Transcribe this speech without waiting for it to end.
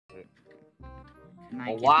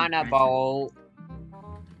A wanna bowl.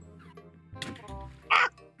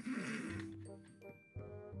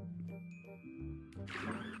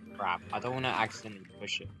 Crap, I don't want to accidentally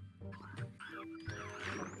push it.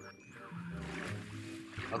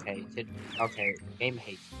 Okay, okay, the game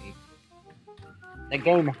hates me. The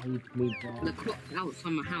game hates me, John. The cookhouse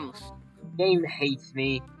from my house. The game hates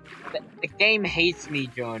me. The game hates me,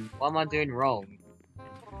 John. What am I doing wrong?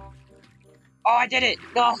 Oh, I did it!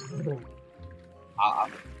 No!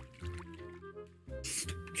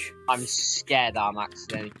 I'm scared that I'm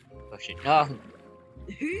accidentally pushing. No!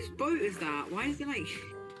 Whose boat is that? Why is it like...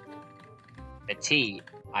 The T.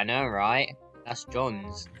 I know, right? That's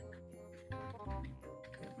John's.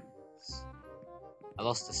 I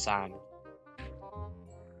lost the sand.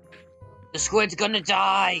 The squid's gonna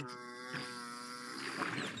die!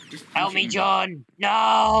 Help me, John!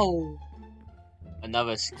 No!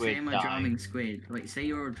 Another squid Say I'm a died. drowning squid. Wait, say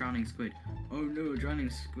you're a drowning squid. Oh no, a drowning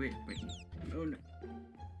squid. Wait. Oh no.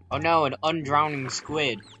 Oh no, an undrowning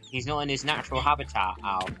squid. He's not in his natural habitat.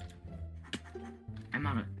 Ow. I'm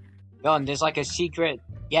out of... John, there's like a secret...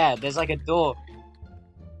 Yeah, there's like a door.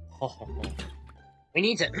 We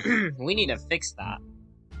need to... we need to fix that.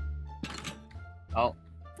 Oh.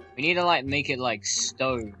 We need to, like, make it, like,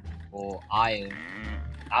 stone or iron.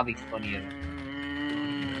 That'd be funnier.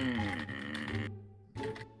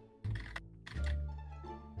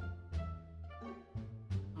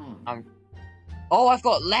 Oh, I've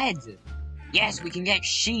got lead! Yes, we can get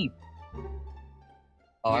sheep!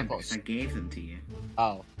 Oh, yeah, I've got... I gave them to you.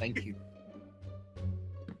 Oh, thank you.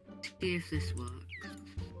 See if this works.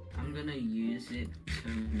 I'm gonna use it to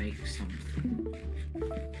make something.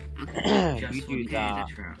 You do that.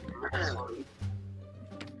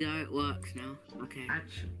 Yeah, it works now. Okay.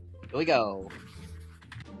 Here we go.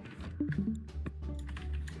 It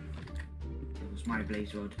was my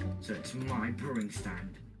blaze rod, so it's my brewing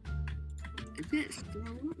stand. Is it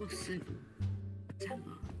still or silver?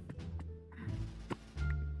 Silver.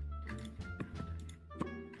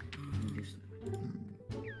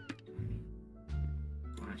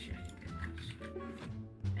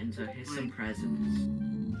 And so here's some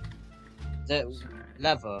presents. The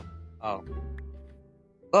leather. Oh.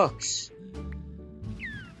 Books!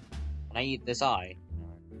 Can I eat this eye?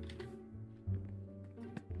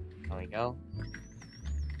 There we go.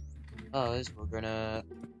 Because we're gonna...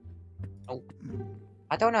 Oh.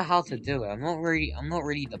 I don't know how to do it. I'm not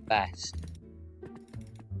really the best.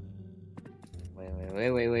 Wait.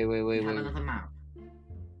 Have another map.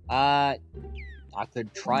 I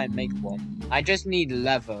could try and make one. I just need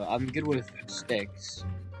leather. I'm good with sticks.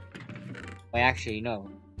 Wait, actually, no.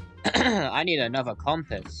 I need another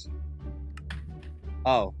compass.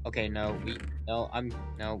 Oh, okay, no,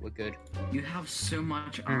 we're good. You have so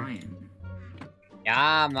much iron.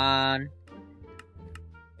 Yeah, man.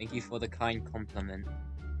 Thank you for the kind compliment.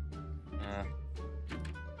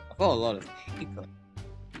 I've got a lot of paper.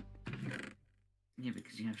 Yeah,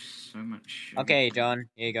 because you have so much. Okay, John,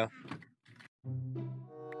 here you go.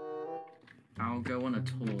 I'll go on a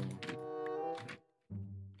tour.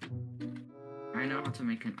 I know how to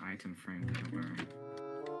make an item frame, don't worry.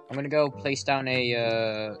 I'm gonna go place down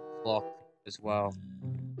a clock as well.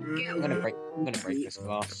 I'm gonna break this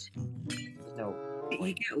glass. No.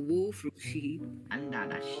 You get a wool from sheep. Under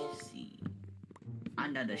the sheep.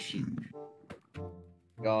 Under the sheep.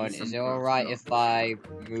 Go on, is it alright if I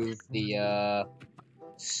move the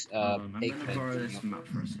I'm gonna borrow this map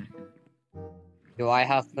for a second. Do I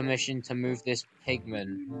have permission to move this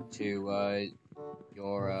pigman to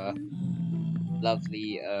your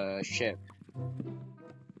lovely ship?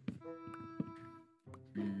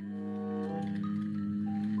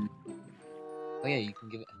 Oh yeah, you can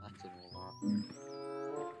give it a hat and all that.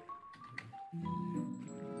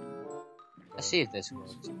 Let's see if this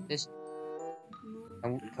works. This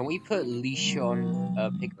can we put leash on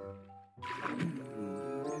pigman?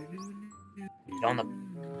 On the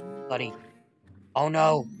bloody... Oh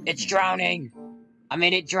no! It's drowning! I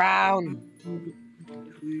made it drown!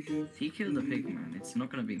 If you kill the pigman, it's not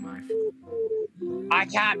gonna be my fault. I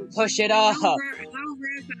can't push it up! How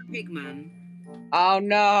rare is that pigman? Oh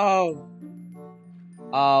no!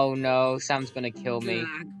 Oh no, Sam's gonna kill me.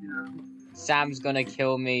 Sam's gonna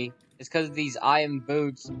kill me. It's because of these iron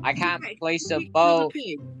boots. I can't place a boat.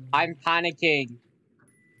 I'm panicking.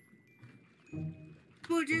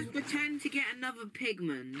 We'll just pretend to get another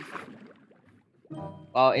pigman.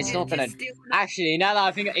 Well, it's not gonna... Actually, now that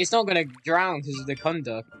I think it's not gonna drown because of the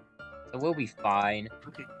conduct. So we'll be fine.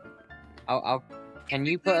 Okay. I'll... Can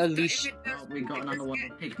you put a leash... Oh, we got another one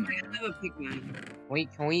of pigman. Another pigman.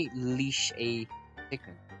 Can we leash a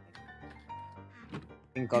pigman? I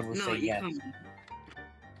think God will say yes.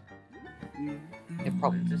 No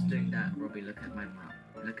problem. I'm just doing that, Robbie. Look at my map.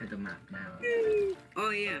 Look at the map now. Oh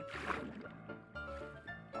yeah.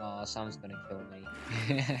 Oh, someone's gonna kill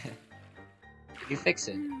me. You fix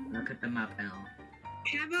it. Look at the map now.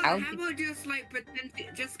 How about just like pretend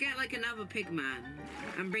just get like another pig man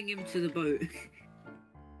and bring him to the boat.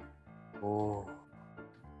 Oh.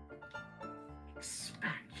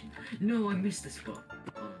 Expansion. No, I missed the spot.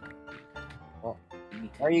 What?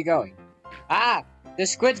 Where are you going? Ah! The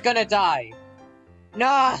squid's gonna die!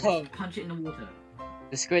 No! Punch it in the water.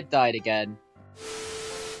 The squid died again.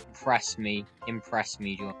 Impress me,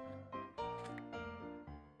 John.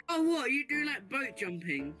 Oh what? You do like boat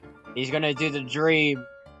jumping? He's gonna do the dream.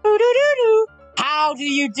 Doo-doo-doo-doo. How do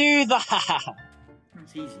you do that?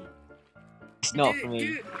 That's easy. It's not for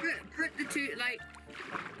me. Put the two like.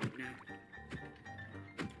 No.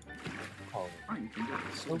 Oh, Oh, you can do it.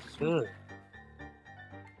 so good.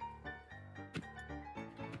 Do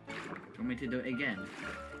you want me to do it again?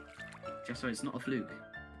 Just so it's not a fluke.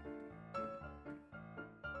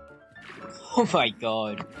 Oh my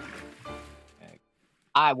god.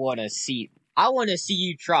 I wanna see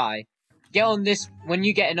you try. Get on this when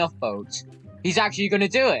you get enough boats. He's actually gonna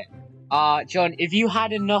do it. John, if you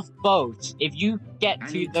had enough boats, if you get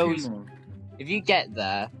to those, if you get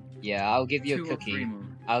there, yeah, I'll give you a cookie.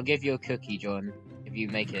 I'll give you a cookie, John, if you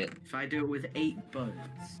make it. If I do it with 8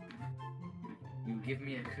 boats, you give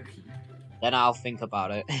me a cookie. Then I'll think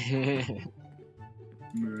about it.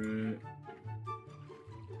 Come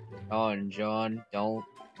on, John, don't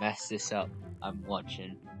mess this up. I'm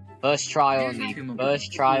watching. First try only.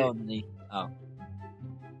 First try only. Oh.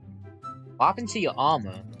 What happened to your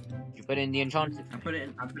armor? Did you put it in the enchanted? I put it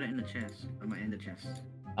in the chest. I'm in the chest.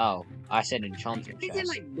 Oh, I said enchanted Is it chest.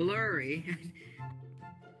 like blurry?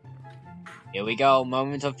 Here we go,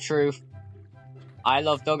 moment of truth. I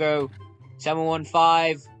love Doggo.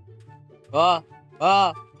 715. Oh,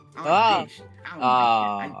 Ah. I glitched.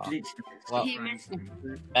 Ah. I glitched. Well, He messed up.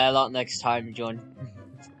 better luck next time, John.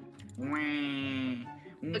 Wah,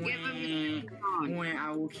 Forget wah,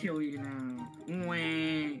 I will kill you now. Wah,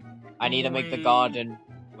 I need to make the garden.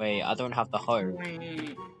 Wait, I don't have the hoe. wah,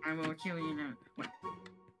 I will kill you now. Wah.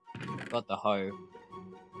 Got the hoe.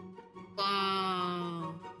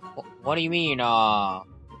 Oh. What do you mean,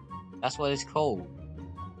 That's what it's called.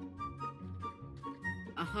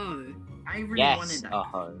 A hoe. I really wanted Yes, that. a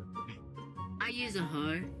hoe. I use a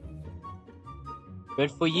hoe.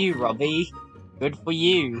 Good for you, Robbie. Good for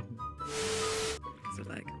you. So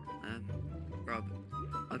like, Rob,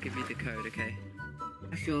 I'll give you the code, okay?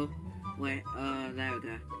 Sure. Wait, there we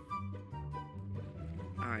go.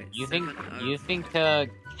 Alright. You think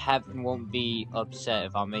Kevin won't be upset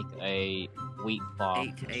if I make a wheat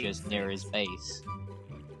farm just near his base?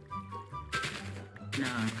 No,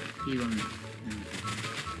 he won't. No.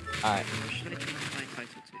 Alright. Should I change my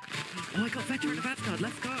title to? Oh, I got Veteran of Asgard.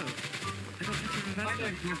 Let's go. I got Veteran of I Asgard.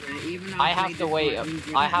 don't have it, even though I I've have played to this wait. for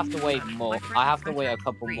ages. I have to wait more. My friend- I have to my wait a friend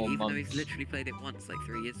couple free, more even though months. he's literally played it once, like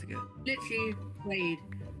 3 years ago. Literally played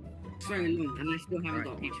so long, and I still haven't Alright,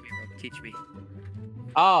 got teach one. me, Rob. Teach me.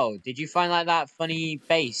 Oh, did you find like that funny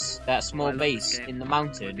base, that small I love this base game. in the We're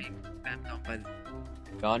mountain? being spammed on by the...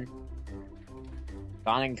 John?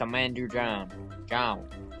 John and Commander John.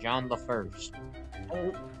 John the First.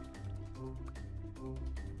 Oh.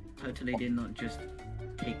 Totally did not just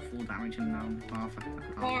take full damage and now half a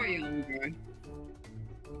Sorry, bro.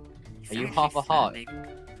 He's Are you actually half a heart? spamming.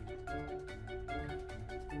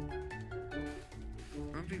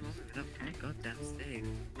 Robbie with that goddamn save.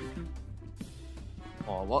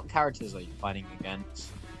 Oh, what characters are you fighting against?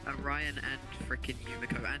 Ryan and frickin'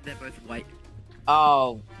 Yumiko, and they're both white.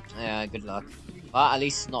 Oh, yeah, good luck. Well, at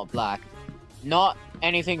least it's not black. Not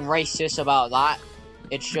anything racist about that.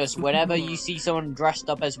 It's just whenever you see someone dressed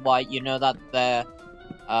up as white, you know that their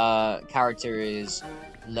character is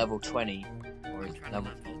level 20. Or I'm is trying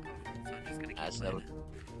level... to learn Volkov, so I'm just gonna keep That's playing level...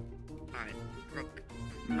 it. Alright, Rob,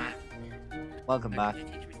 Matt. Welcome back. Could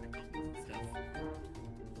you teach me some combos and stuff?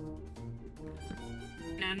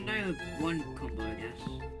 I know one combo, I guess.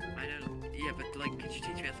 I don't, yeah, but like, could you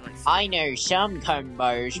teach me how to like... I know some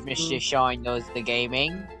combos, Mr. Shine does the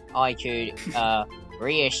gaming. I could,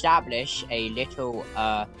 re-establish a little,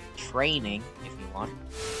 training, if you want.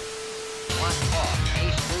 1 4.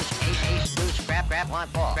 Ace boost, grab 1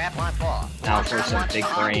 4. Grab 1 4. Now for some big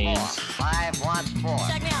brains. 5 wants 4.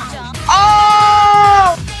 Check me out, John.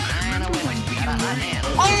 Oh! And a winner. Got a hot hand.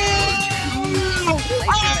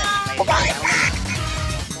 Place your bet.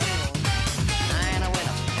 And a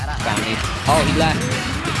winner. Got a hot Found hand. it. Oh, he left.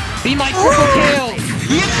 Be my triple kill!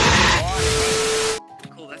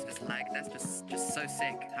 Cool, that's just lag, that's just so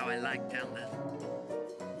sick, how I lagged down there.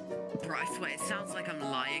 Bro, I swear, it sounds like I'm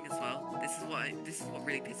lying as well. This is what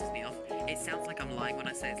really pisses me off. It sounds like I'm lying when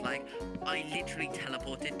I say it's like, I literally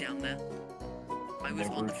teleported down there. I was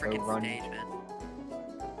on the freaking stage, man.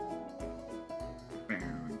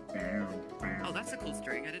 Oh, that's a cool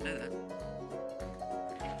string. I didn't know that.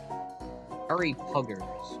 Hurry puggers,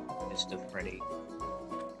 Mr. Freddy.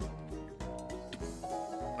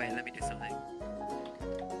 Wait, let me do something.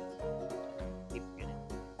 Keep forgetting.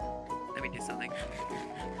 Let me do something.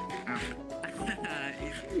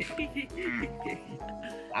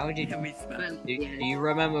 How did Get you... me smacked. Do you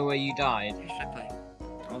remember where you died? Who should I play?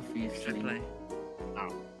 Who Obviously. should I play? Oh.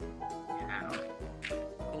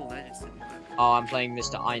 Oh, that just didn't work. Oh, I'm playing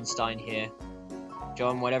Mr. Einstein here.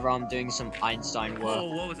 John, whenever I'm doing some Einstein work, Oh,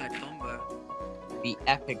 what was that combo? the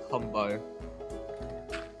epic combo.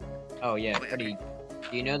 Oh yeah, Wait, Freddy, okay.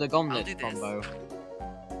 do you know the I'll gauntlet do this. combo?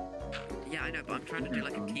 Yeah, I know, but I'm trying to do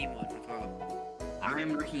like a team one as well.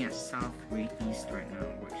 I'm looking at southeast right now,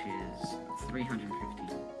 which is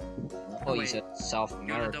 350. Oh, you wait. said South You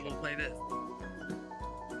wanna America. double play this?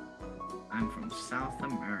 I'm from South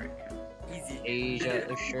America. Easy. Asia,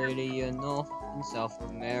 Australia, North and South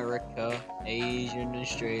America. Asian,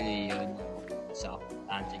 Australia, North, South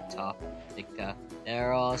Antarctica.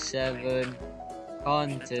 There are 7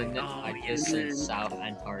 continents. Oh, I just said South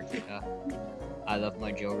Antarctica. I love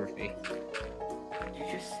my geography. Did you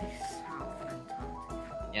just say South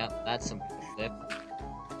Antarctica? Yep, that's some flip.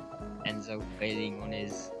 Enzo failing on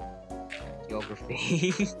his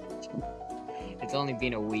geography. It's only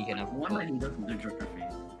been a week and I've One he doesn't do geography.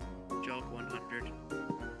 Jog 100.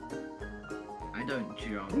 I don't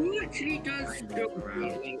geography. Who actually does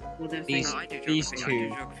geography? For the These- No, I do these geography. I do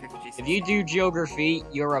two. geography for GCSE. If you do geography,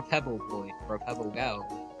 you're a pebble boy or a pebble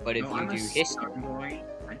gal. But if No, you I'm do a history, stone boy,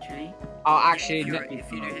 actually. oh, actually, if, no,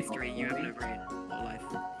 if you do history, you have no brain or life.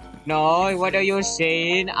 no. What are you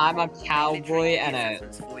saying? I'm a They cowboy literally do and a.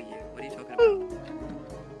 assessments for you. What are you talking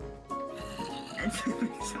about?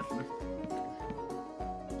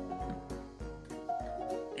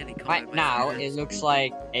 Nearly combo Right my now, friends. it looks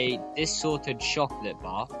like a distorted chocolate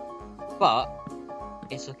bar, but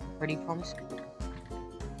it's looking pretty promising.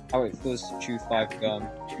 How it feels to chew 5 gum.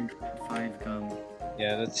 5 gum.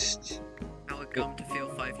 Yeah, that's. Our gum to feel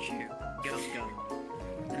 5 chew. Gum.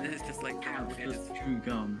 And then it's just like How that. does chew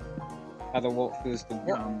gum? How the what feels to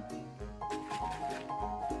what? Gum.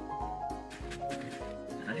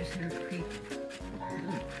 I just hear a creep.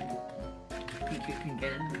 Think you can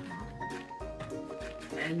get in?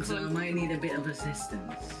 And so I might need a bit of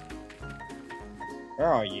assistance. Where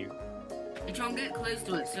are you? John, get close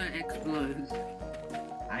to it so it explodes.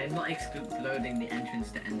 I am not exploding the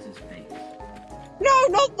entrance to Enzo's base. No,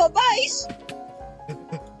 not the base!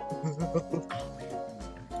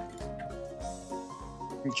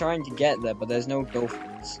 I'm trying to get there, but there's no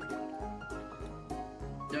dolphins.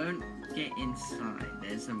 Don't get inside.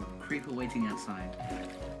 There's a creeper waiting outside.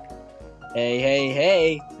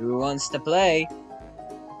 Hey, who wants to play?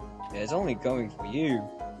 Yeah, it's only going for you.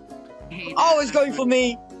 Hey, Oh, it's going for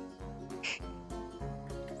me!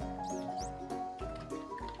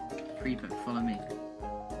 Creeper, follow me.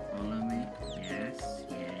 Follow me. Yes.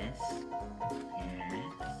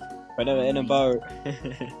 But in a boat.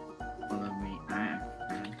 Follow me. I am.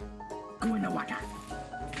 Go in the water.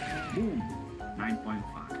 Boom.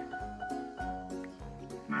 9.5.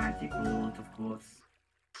 Magic word, of course.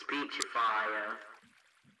 Speechifier.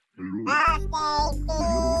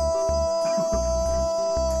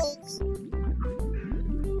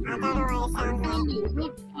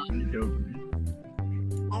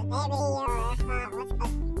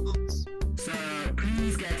 So,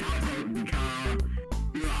 please get out of the car.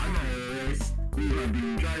 You are underage. You have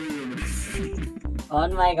been driving on the street. Oh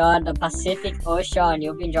my god, the Pacific Ocean.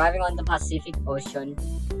 You've been driving on the Pacific Ocean.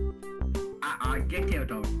 Get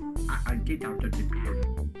out of get out of the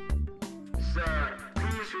building. Sir,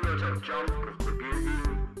 please do not jump off the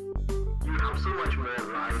building. You have so much more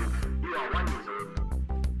life. You are 1 years old.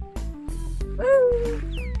 Woo!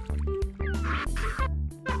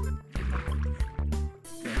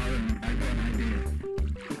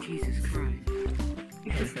 Oh, Jesus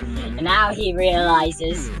Christ. And now he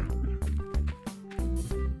realizes.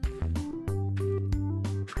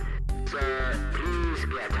 Sir, please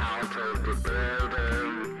get out of the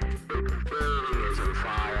building. The building is on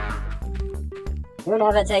fire. You'll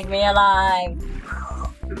never take me alive.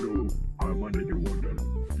 Hello, I'm under the water.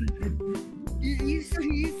 You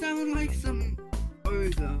sound like some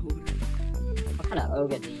ogre. What kind of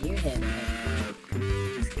ogre do you hear, man?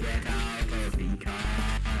 Please get out of the car.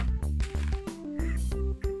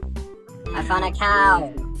 I found a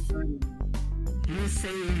cow. You say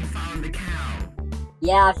you found the cow.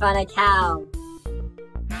 Yeah, I found a cow.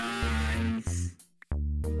 Nice.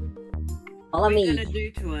 Follow What are you me. gonna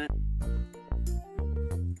do to it?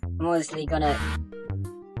 I'm obviously gonna...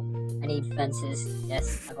 I need fences.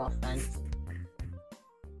 Yes, I got a fence.